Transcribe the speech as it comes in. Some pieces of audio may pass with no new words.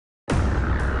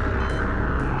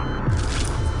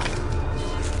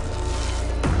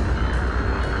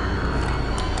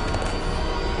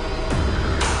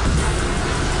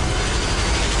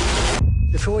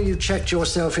Before you checked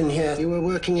yourself in here, you were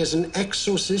working as an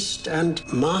exorcist and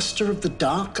master of the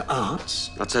dark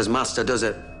arts? That says master, does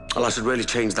it? Well, I should really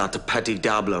change that to petit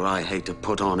dabbler. I hate to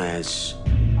put on airs.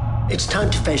 It's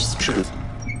time to face the truth.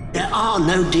 There are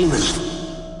no demons.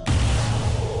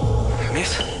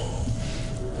 Miss,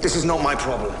 this is not my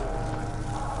problem.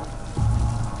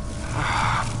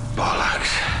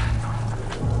 Bollocks.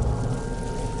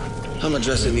 I'm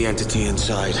addressing the entity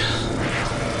inside.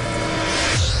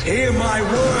 Hear my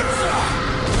words,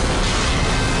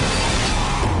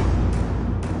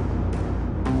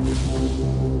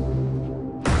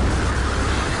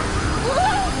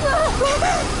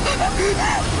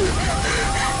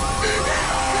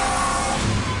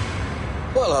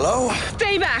 Well, hello.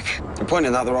 Stay back! You're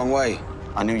pointing that the wrong way.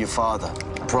 I knew your father.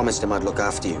 I promised him I'd look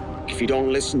after you. If you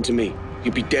don't listen to me,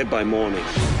 you'll be dead by morning.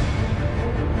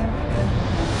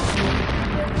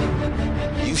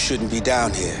 You shouldn't be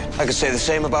down here. I could say the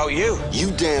same about you.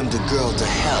 You damned a girl to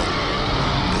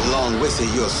hell. Along with her,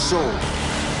 your soul.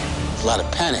 There's a lot of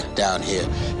panic down here.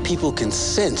 People can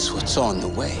sense what's on the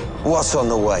way. What's on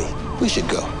the way? We should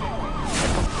go.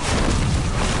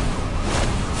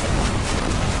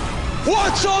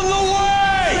 What's on the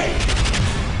way?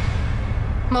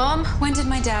 Mom, when did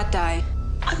my dad die?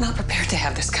 I'm not prepared to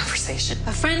have this conversation.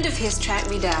 A friend of his tracked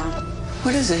me down.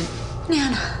 What is it?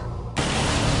 Nana.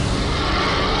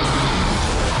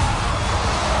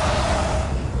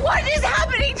 What is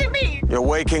happening to me? You're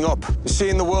waking up. You're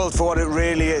seeing the world for what it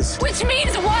really is. Which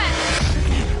means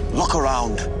what? Look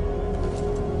around.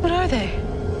 What are they?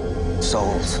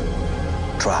 Souls.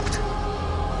 Trapped.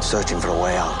 Searching for a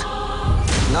way out.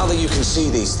 Now that you can see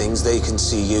these things, they can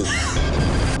see you.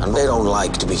 And they don't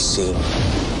like to be seen.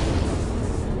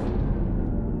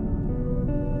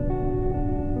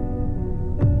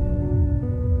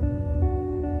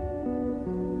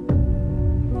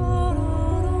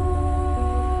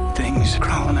 Things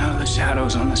crawling out of the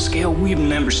shadows on a scale we've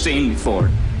never seen before.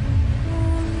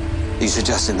 Are you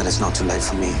suggesting that it's not too late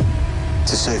for me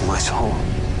to save my soul?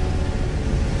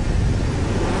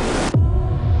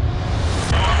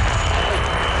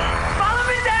 Follow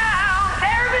me down!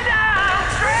 Tear me down!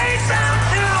 Straight down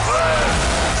to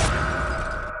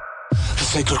the The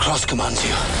sacred cross commands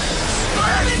you.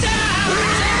 Follow me down!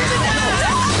 Tear me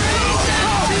down! Straight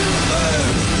down to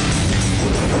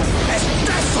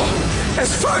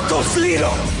Esparto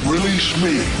Flido! Release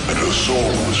me, and her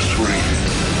soul was free.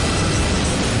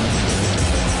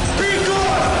 Be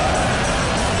gone!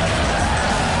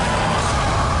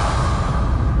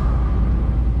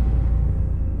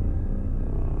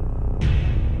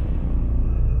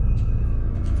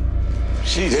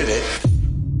 She did it.